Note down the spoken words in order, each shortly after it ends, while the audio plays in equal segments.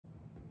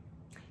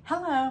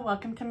Hello,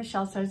 welcome to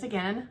Michelle Sews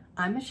again.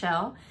 I'm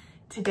Michelle.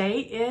 Today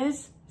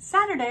is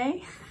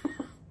Saturday.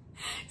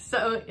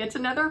 So it's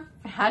another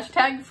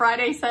hashtag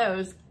Friday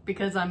Sews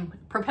because I'm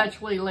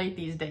perpetually late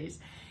these days.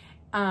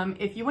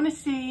 If you want to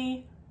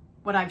see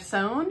what I've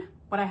sewn,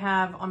 what I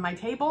have on my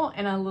table,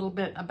 and a little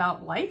bit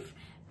about life,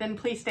 then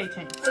please stay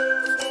tuned.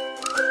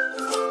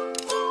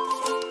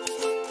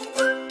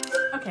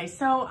 Okay,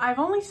 so I've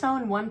only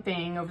sewn one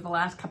thing over the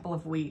last couple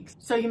of weeks.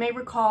 So you may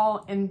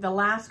recall in the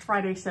last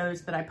Friday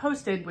Sews that I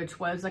posted, which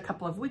was a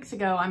couple of weeks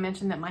ago, I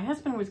mentioned that my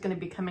husband was going to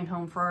be coming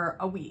home for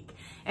a week.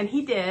 And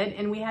he did,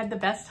 and we had the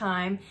best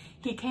time.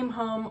 He came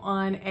home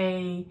on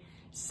a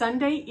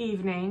Sunday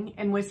evening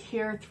and was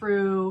here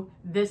through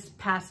this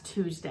past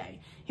Tuesday.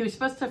 He was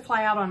supposed to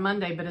fly out on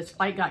Monday, but his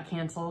flight got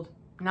canceled,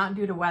 not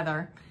due to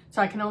weather.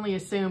 So I can only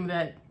assume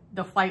that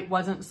the flight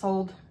wasn't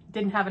sold,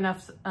 didn't have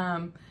enough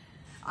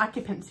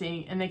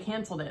occupancy, and they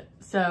canceled it.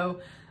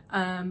 So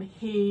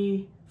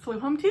he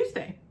flew home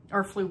Tuesday,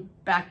 or flew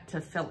back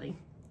to Philly.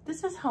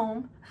 This is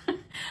home.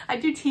 I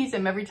do tease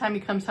him every time he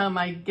comes home.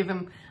 I give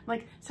him, I'm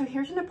like, so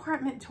here's an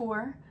apartment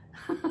tour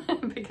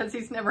because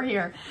he's never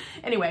here.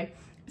 Anyway,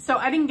 so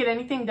I didn't get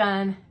anything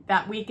done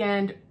that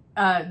weekend,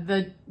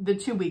 the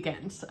 2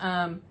 weekends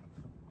on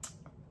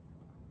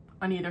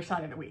either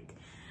side of the week.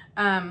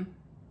 I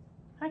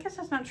guess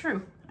that's not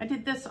true. I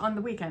did this on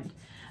the weekend.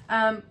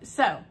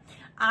 So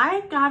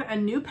I got a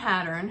new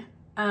pattern.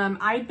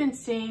 I'd been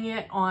seeing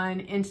it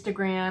on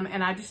Instagram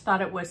and I just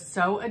thought it was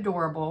so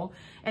adorable.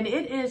 And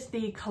it is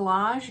the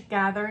Collage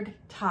Gathered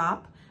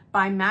Top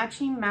by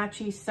Matchy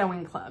Matchy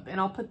Sewing Club.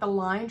 And I'll put the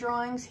line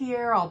drawings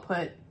here. I'll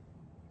put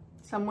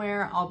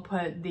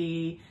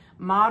the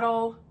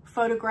model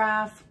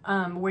photograph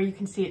where you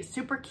can see it's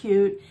super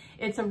cute.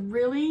 It's a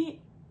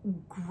really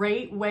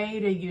great way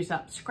to use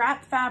up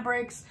scrap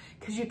fabrics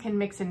because you can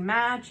mix and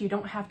match. You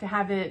don't have to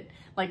have it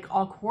like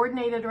all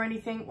coordinated or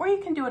anything, or you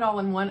can do it all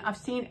in one. I've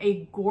seen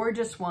a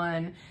gorgeous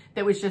one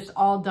that was just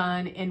all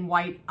done in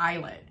white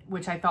eyelet,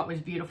 which I thought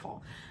was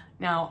beautiful.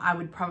 Now I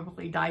would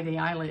probably dye the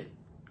eyelet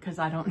because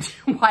I don't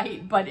do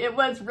white, but it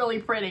was really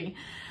pretty.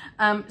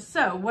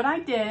 So what I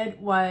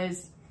did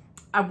was,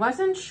 I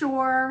wasn't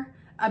sure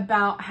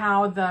about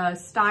how the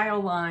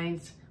style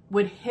lines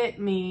would hit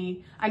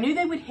me. I knew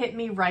they would hit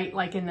me right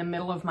like in the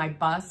middle of my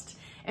bust.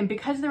 And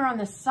because they're on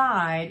the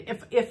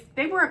side, if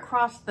they were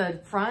across the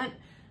front,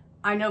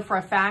 I know for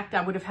a fact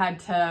I would have had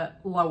to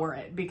lower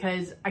it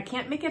because I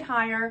can't make it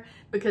higher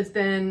because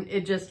then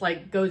it just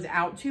like goes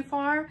out too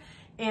far.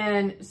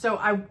 And so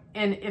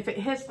and if it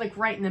hits like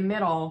right in the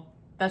middle,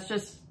 that's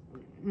just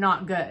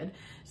not good.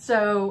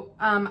 So,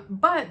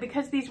 but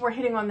because these were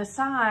hitting on the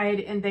side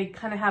and they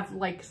kind of have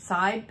like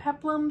side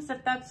peplums,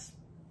 if that's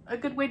a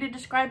good way to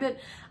describe it,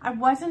 I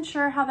wasn't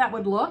sure how that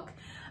would look.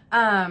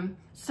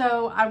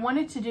 So I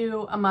wanted to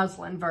do a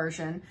muslin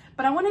version,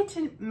 but I wanted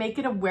to make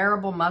it a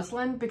wearable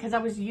muslin because I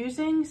was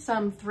using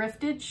some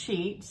thrifted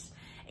sheets,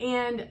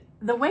 and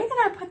the way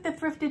that I put the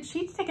thrifted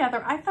sheets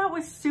together, I thought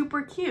was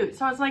super cute.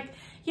 So I was like,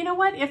 you know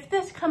what, if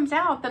this comes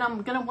out, then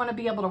I'm gonna wanna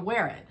be able to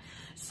wear it.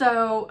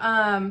 So,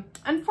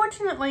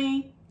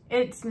 unfortunately,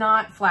 it's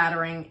not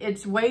flattering.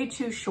 It's way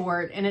too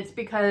short, and it's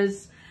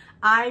because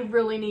I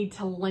really need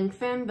to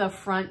lengthen the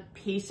front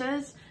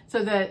pieces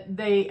so that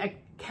they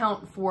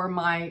account for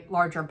my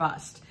larger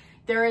bust.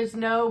 There is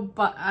no,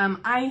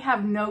 I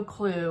have no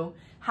clue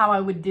how I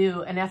would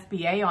do an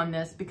FBA on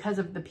this because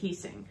of the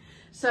piecing.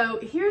 So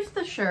here's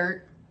the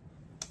shirt,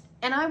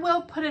 and I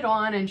will put it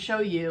on and show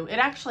you. It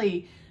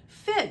actually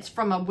fits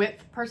from a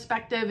width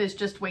perspective. It's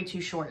just way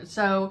too short.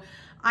 So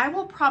I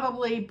will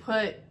probably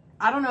put,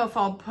 I don't know if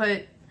I'll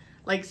put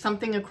like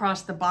something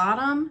across the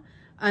bottom,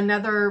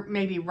 another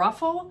maybe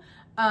ruffle,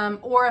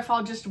 or if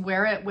I'll just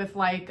wear it with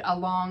like a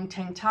long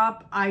tank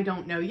top. I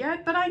don't know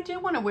yet, but I do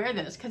want to wear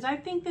this because I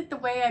think that the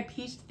way I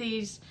pieced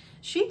these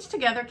sheets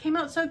together came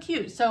out so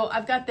cute. So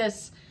I've got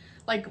this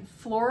like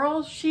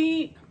floral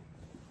sheet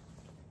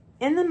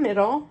in the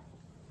middle.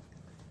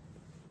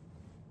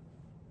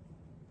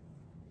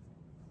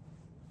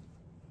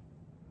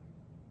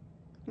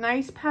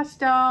 Nice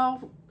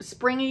pastel,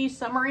 springy,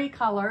 summery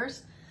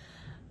colors.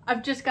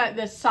 I've just got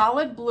this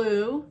solid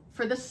blue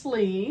for the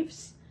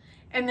sleeves.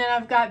 And then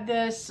I've got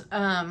this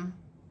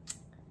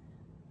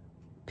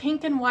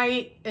pink and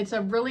white. It's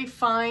a really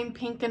fine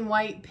pink and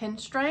white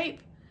pinstripe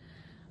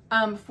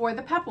for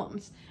the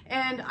peplums.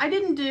 And I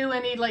didn't do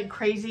any like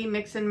crazy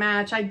mix and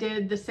match. I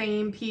did the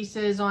same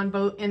pieces on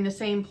both, in the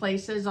same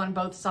places on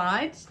both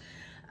sides.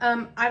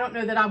 I don't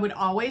know that I would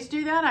always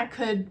do that. I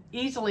could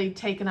easily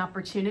take an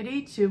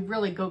opportunity to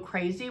really go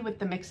crazy with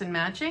the mix and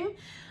matching.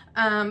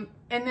 And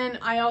then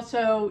I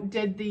also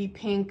did the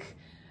pink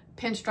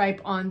pinstripe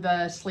on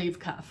the sleeve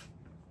cuff.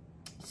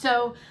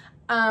 So,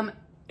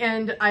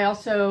 and I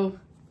also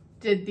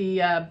did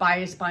the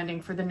bias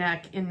binding for the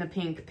neck in the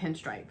pink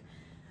pinstripe.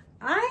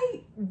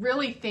 I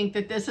really think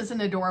that this is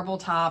an adorable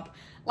top.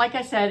 Like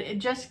I said, it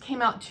just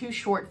came out too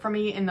short for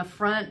me in the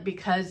front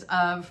because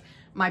of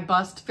my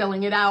bust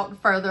filling it out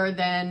further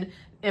than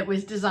it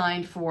was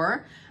designed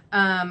for.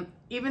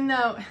 even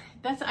though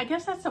I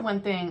guess that's the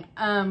one thing.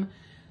 I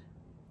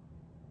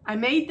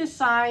made the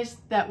size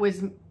that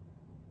was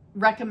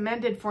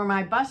recommended for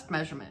my bust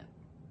measurement.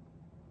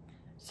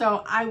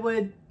 So I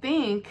would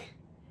think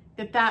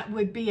that that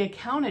would be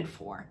accounted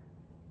for.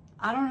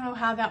 I don't know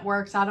how that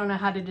works. I don't know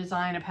how to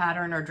design a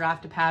pattern or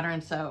draft a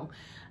pattern. So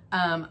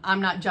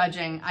I'm not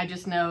judging. I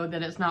just know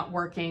that it's not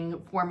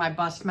working for my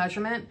bust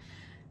measurement,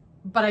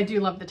 but I do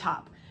love the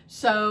top.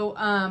 So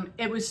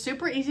it was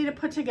super easy to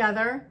put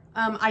together.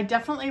 I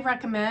definitely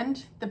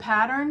recommend the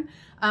pattern.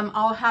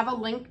 I'll have a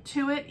link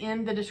to it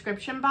in the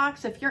description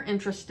box if you're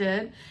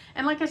interested.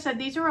 And like I said,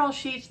 these are all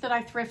sheets that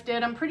I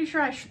thrifted. I'm pretty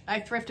sure I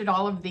thrifted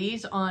all of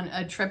these on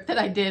a trip that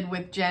I did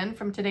with Jen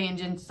from Today in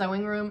Jen's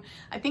Sewing Room.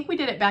 I think we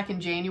did it back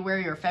in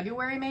January or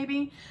February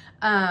maybe.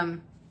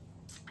 And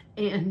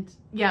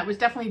yeah, it was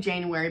definitely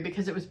January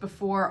because it was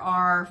before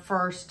our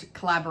first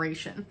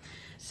collaboration.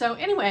 So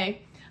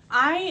anyway,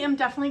 I am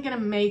definitely going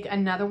to make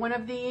another one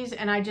of these,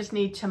 and I just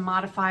need to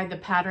modify the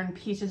pattern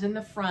pieces in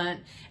the front.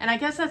 And I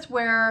guess that's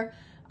where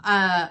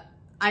I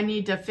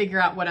need to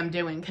figure out what I'm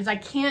doing, because I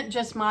can't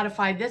just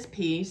modify this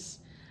piece.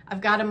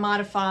 I've got to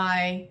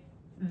modify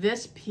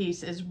this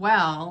piece as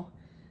well,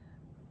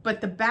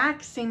 but the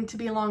back seemed to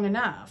be long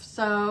enough.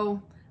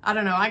 So I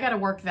don't know. I got to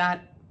work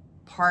that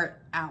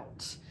part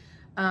out.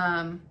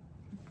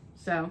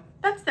 So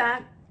that's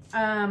that.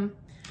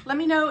 Let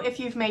me know if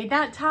you've made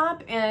that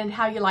top and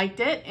how you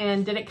liked it,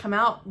 and did it come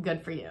out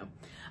good for you?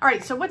 All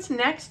right, so what's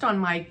next on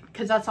my,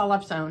 because that's all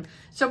I've sewn.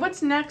 So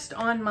what's next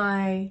on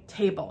my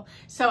table?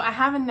 So I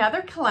have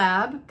another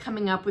collab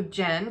coming up with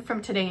Jen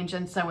from Today in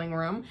Jen's Sewing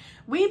Room.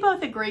 We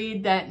both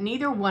agreed that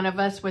neither one of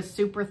us was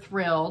super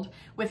thrilled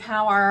with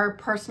how our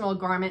personal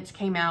garments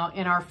came out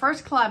in our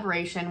first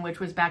collaboration, which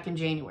was back in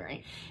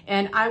January.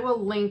 And I will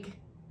link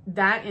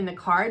that in the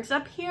cards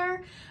up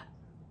here.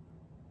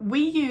 We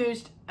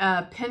used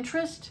a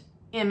Pinterest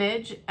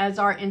image as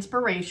our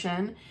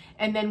inspiration,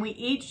 and then we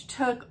each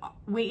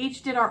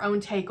did our own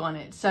take on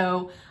it.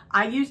 So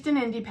I used an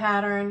indie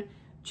pattern,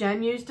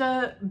 Jen used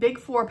a big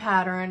 4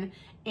 pattern,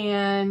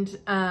 and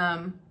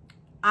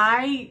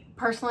I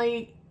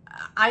personally,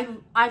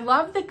 I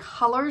love the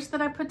colors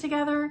that I put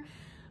together,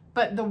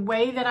 but the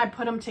way that I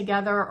put them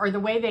together, or the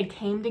way they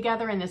came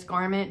together in this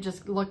garment,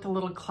 just looked a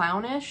little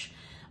clownish.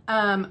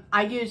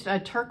 I used a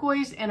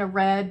turquoise and a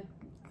red.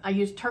 I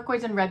used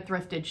turquoise and red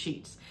thrifted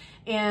sheets,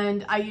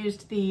 and I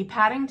used the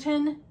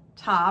Paddington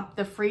top,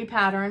 the free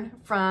pattern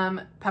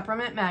from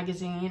Peppermint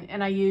Magazine,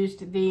 and I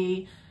used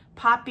the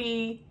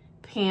Poppy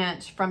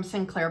pant from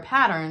Sinclair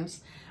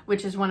Patterns,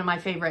 which is one of my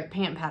favorite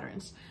pant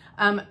patterns.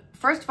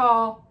 First of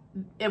all,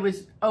 it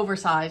was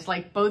oversized,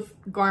 like both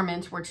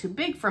garments were too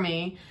big for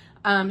me,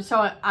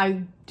 so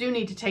I do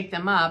need to take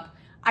them up.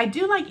 I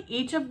do like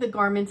each of the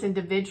garments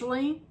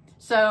individually,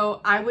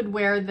 so I would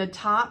wear the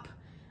top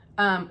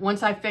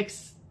once I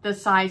fix the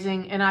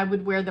sizing, and I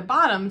would wear the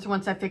bottoms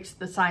once I fixed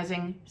the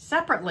sizing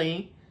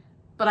separately,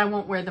 but I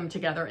won't wear them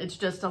together. It's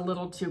just a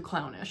little too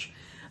clownish.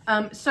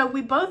 So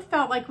we both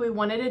felt like we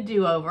wanted a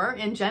do-over,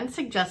 and Jen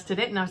suggested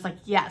it, and I was like,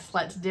 yes,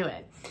 let's do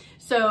it.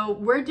 So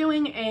we're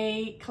doing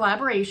a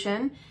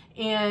collaboration,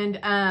 and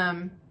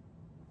I'll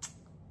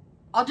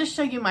just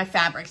show you my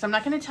fabrics. I'm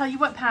not going to tell you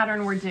what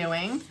pattern we're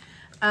doing,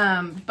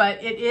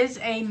 but it is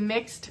a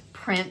mixed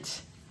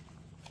print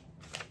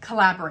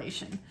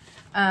collaboration.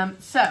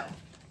 So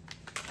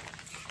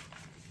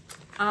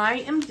I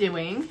am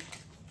doing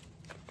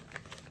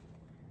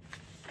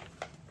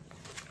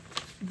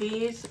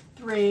these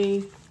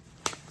 3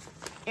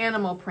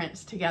 animal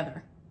prints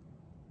together.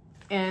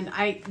 And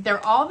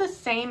they're all the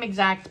same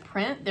exact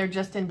print. They're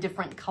just in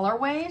different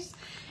colorways.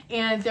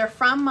 And they're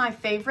from my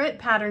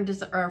favorite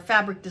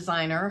fabric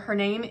designer. Her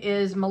name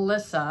is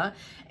Melissa,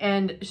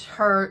 and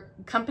her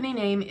company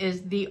name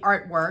is The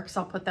Artworks.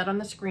 I'll put that on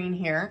the screen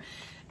here.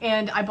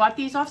 And I bought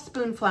these off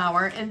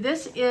Spoonflower, and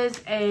this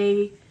is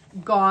a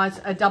gauze,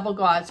 a double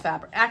gauze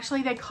fabric.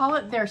 Actually, they call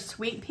it their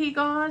sweet pea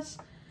gauze.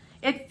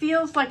 It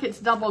feels like it's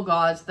double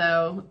gauze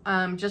though,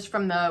 just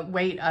from the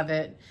weight of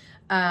it.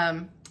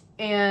 And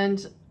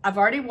I've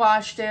already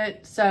washed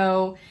it,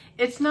 so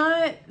it's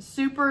not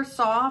super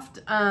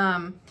soft,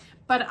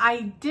 but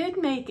I did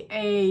make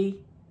a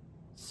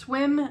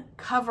swim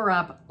cover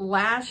up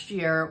last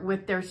year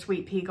with their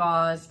sweet pea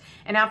gauze,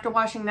 and after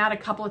washing that a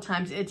couple of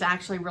times, it's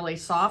actually really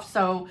soft.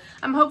 So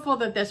I'm hopeful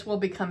that this will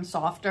become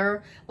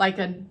softer like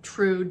a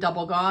true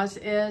double gauze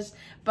is.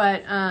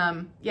 But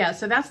yeah,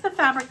 so that's the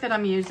fabric that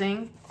I'm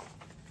using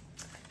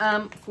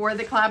for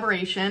the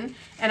collaboration,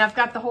 and I've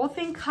got the whole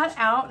thing cut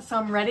out, so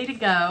I'm ready to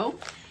go,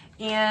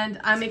 and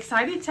I'm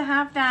excited to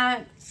have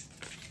that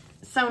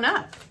sewn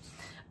up.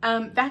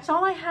 That's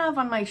all I have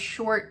on my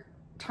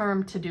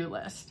short-term to-do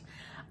list.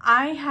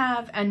 I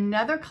have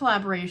another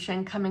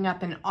collaboration coming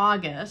up in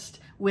August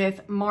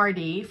with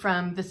Marty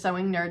from the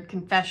Sewing Nerd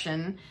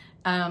Confession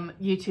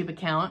YouTube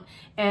account.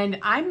 And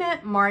I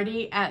met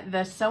Marty at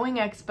the Sewing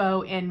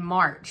Expo in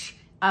March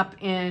up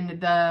in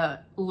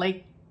the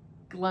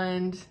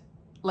Lakeland,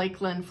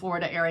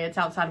 Florida area. It's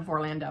outside of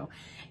Orlando.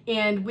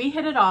 and we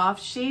hit it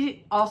off.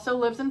 She also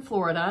lives in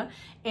Florida,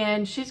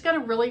 and she's got a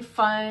really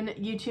fun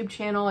YouTube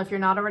channel. If you're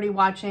not already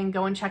watching,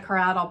 go and check her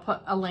out. I'll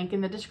put a link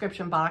in the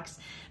description box.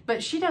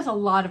 But she does a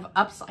lot of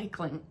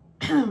upcycling.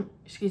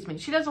 Excuse me.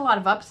 She does a lot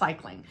of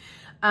upcycling.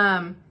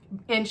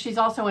 And she's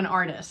also an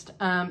artist.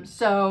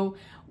 So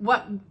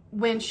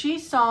when she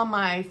saw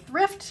my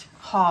thrift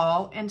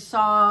haul and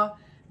saw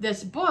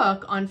this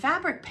book on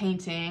fabric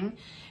painting,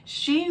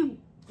 she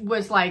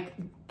was like,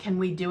 can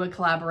we do a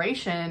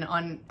collaboration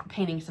on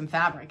painting some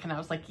fabric? And I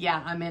was like,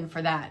 yeah, I'm in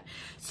for that.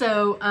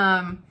 So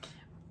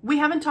we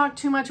haven't talked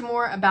too much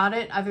more about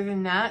it other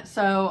than that.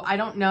 So I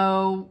don't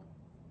know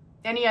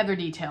any other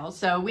details.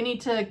 So we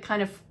need to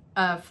kind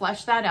of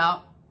flesh that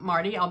out.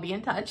 Marty, I'll be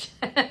in touch.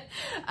 But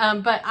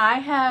I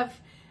have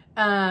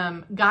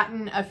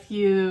gotten a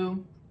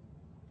few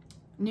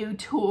new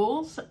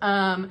tools.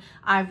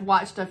 I've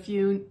watched a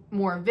few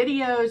more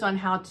videos on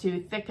how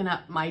to thicken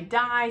up my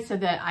dye so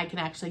that I can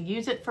actually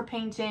use it for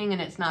painting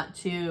and it's not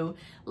too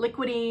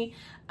liquidy.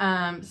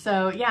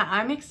 So yeah,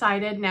 I'm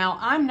excited. Now,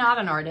 I'm not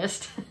an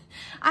artist.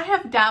 I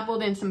have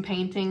dabbled in some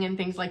painting and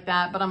things like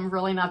that, but I'm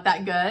really not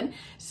that good.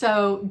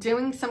 So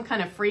doing some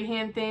kind of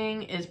freehand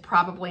thing is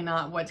probably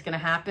not what's going to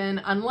happen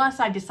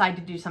unless I decide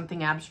to do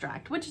something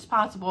abstract, which is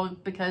possible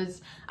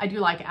because I do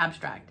like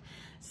abstract.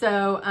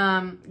 So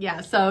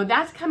yeah, so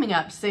that's coming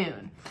up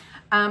soon.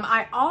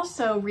 I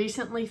also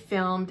recently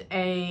filmed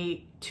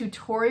a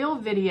tutorial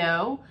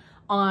video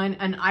on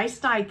an ice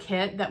dye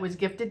kit that was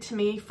gifted to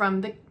me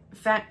from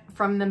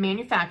the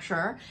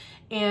manufacturer,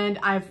 and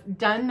I've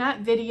done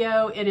that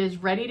video. It is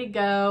ready to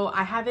go.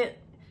 I have it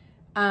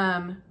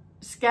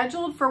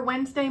scheduled for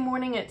Wednesday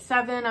morning at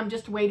 7. I'm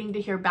just waiting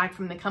to hear back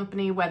from the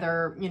company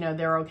whether, you know,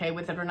 they're okay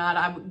with it or not.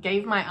 I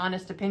gave my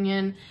honest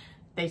opinion.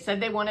 They said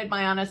they wanted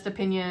my honest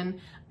opinion.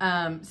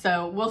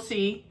 So we'll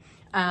see.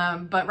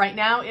 But right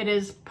now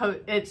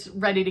it's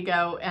ready to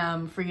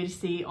go for you to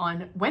see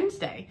on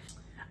Wednesday.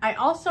 I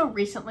also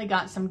recently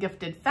got some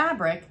gifted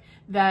fabric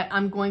that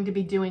I'm going to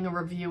be doing a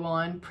review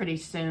on pretty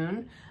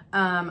soon.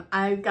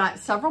 I got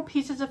several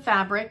pieces of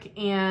fabric,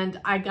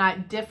 and I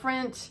got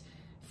different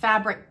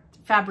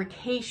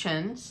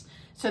fabrications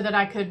so that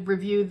I could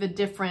review the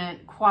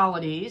different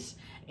qualities,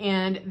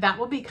 and that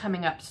will be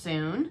coming up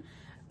soon.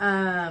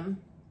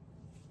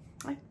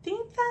 I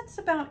think that's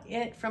about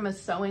it from a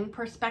sewing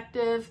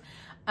perspective.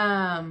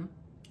 I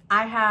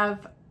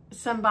have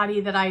somebody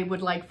that I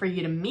would like for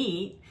you to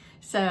meet,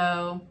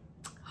 so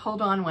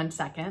hold on one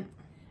second.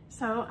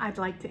 So I'd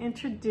like to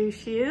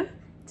introduce you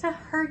to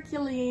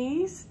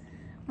Hercules,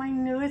 my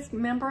newest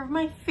member of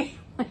my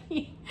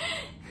family.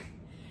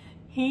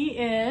 He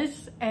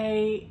is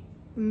a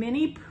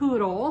mini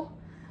poodle,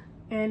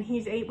 and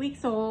he's 8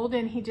 weeks old,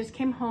 and he just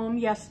came home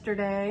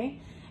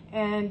yesterday,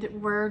 and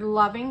we're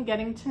loving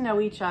getting to know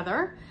each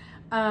other.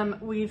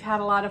 We've had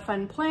a lot of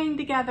fun playing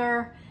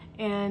together,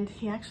 and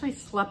he actually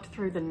slept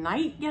through the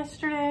night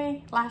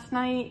last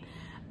night,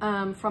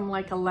 from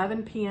like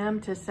 11 p.m.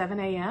 to 7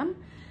 a.m.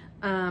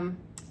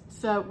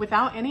 So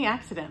without any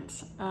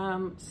accidents.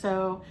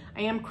 So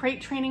I am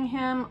crate training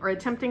him, or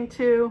attempting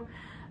to.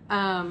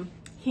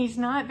 He's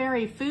not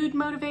very food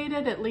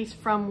motivated, at least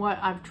from what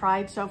I've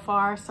tried so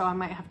far. So I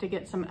might have to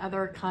get some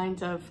other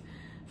kinds of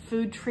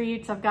food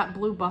treats. I've got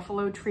blue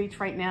buffalo treats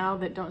right now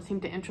that don't seem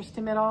to interest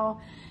him at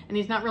all. And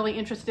he's not really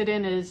interested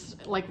in his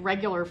like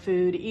regular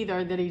food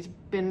either that he's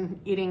been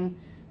eating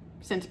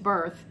since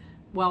birth.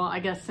 Well, I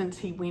guess since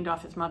he weaned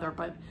off his mother,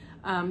 but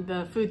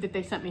the food that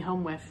they sent me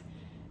home with,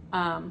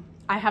 I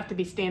have to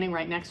be standing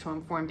right next to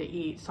him for him to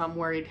eat. So I'm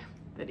worried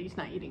that he's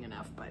not eating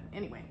enough, but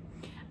anyway,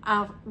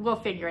 we'll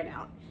figure it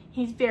out.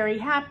 He's very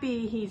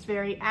happy. He's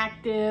very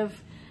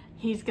active.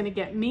 He's gonna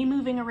get me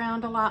moving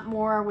around a lot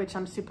more, which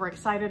I'm super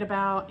excited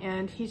about.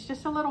 And he's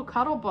just a little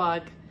cuddle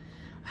bug.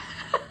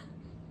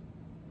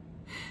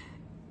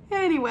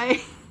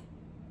 Anyway,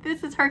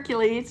 this is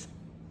Hercules.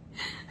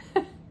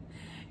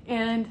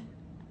 And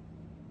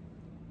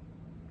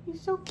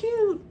he's so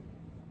cute.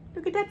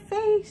 Look at that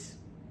face.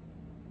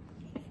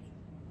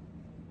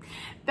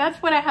 That's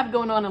what I have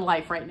going on in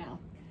life right now.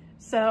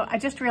 So I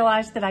just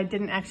realized that I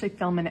didn't actually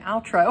film an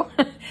outro.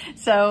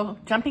 So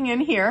jumping in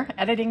here,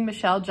 editing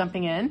Michelle,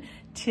 jumping in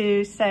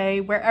to say,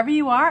 wherever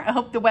you are, I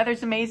hope the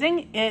weather's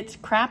amazing. It's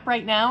crap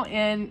right now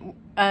in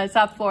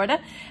South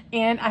Florida,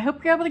 and I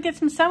hope you're able to get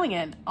some sewing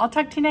in. I'll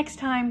talk to you next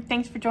time.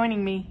 Thanks for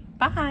joining me.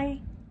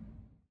 Bye.